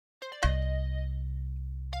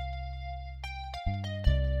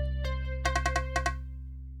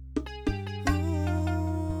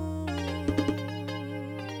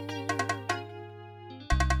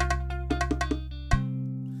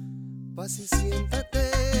así siéntate,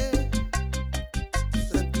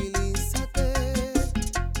 tranquilízate,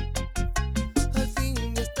 al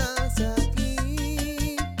fin estás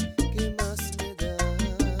aquí, ¿qué más me da?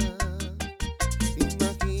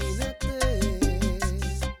 Imagínate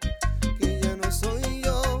que ya no soy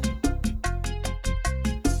yo,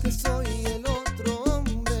 que soy el otro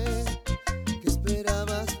hombre que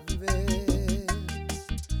esperabas ver,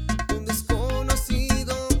 un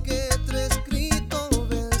desconocido que te ha escrito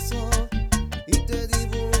verso y te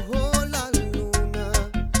dibujó la luna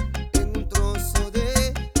en un trozo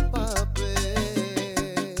de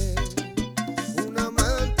papel, un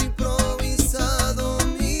amante improvisado,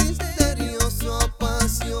 misterioso,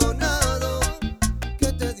 apasionado,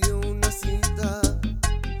 que te dio una cita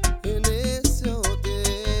en ese hotel.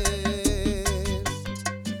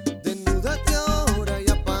 Desnúdate ahora y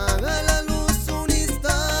apaga la luz un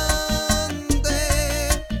instante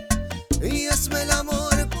y hazme el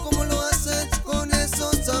amor como lo haces con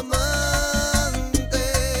esos amantes.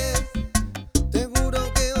 Te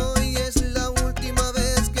juro que hoy es la última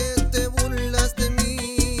vez que te burlas de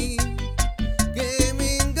mí, que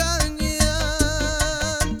me engañan,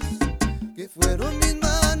 que fueron mis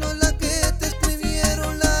manos las que te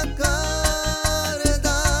escribieron la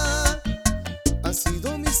carta. Ha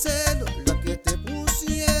sido mi celo la que te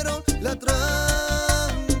pusieron la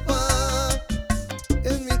trampa.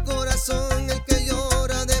 Es mi corazón el que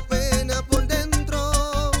llora de pena por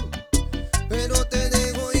dentro, pero te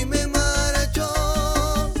dejo y me marcho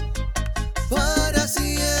para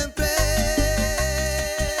siempre.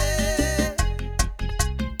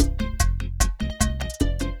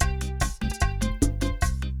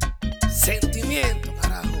 Sentimiento,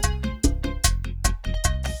 carajo.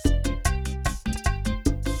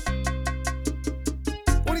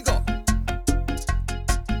 Único.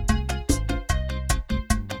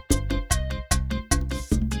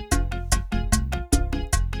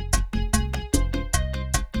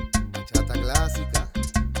 Bachata clásica.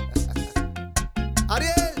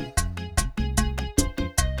 Ariel.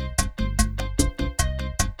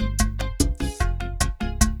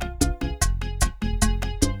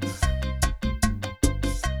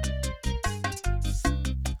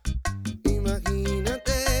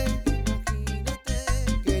 Imagínate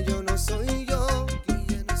que yo no soy yo,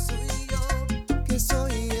 que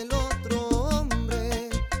soy el otro hombre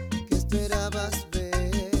que esperabas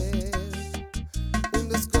ver, un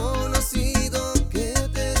desconocido que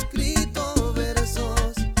te ha escrito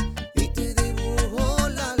versos y te dibujó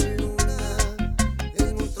la luna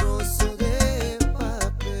en un trozo de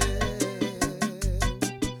papel,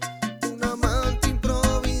 un amante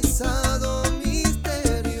improvisado,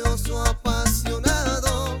 misterioso,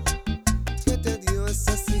 apasionado, que te dio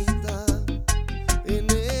esa cita en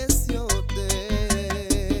ese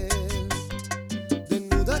hotel.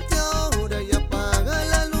 Desnúdate ahora y apaga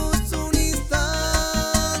la luz un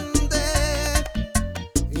instante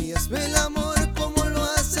y hazme el amor como lo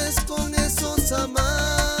haces con esos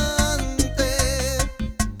amantes.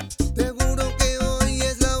 Te juro que hoy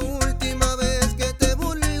es la última vez que te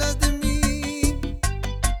burlas de mí,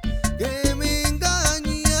 que me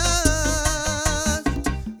engañas,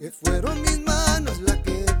 que fueron mis manos las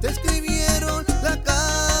que te escribieron la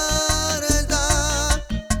carta.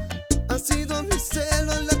 Ha sido mis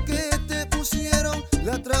celos las que te pusieron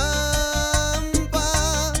la trampa.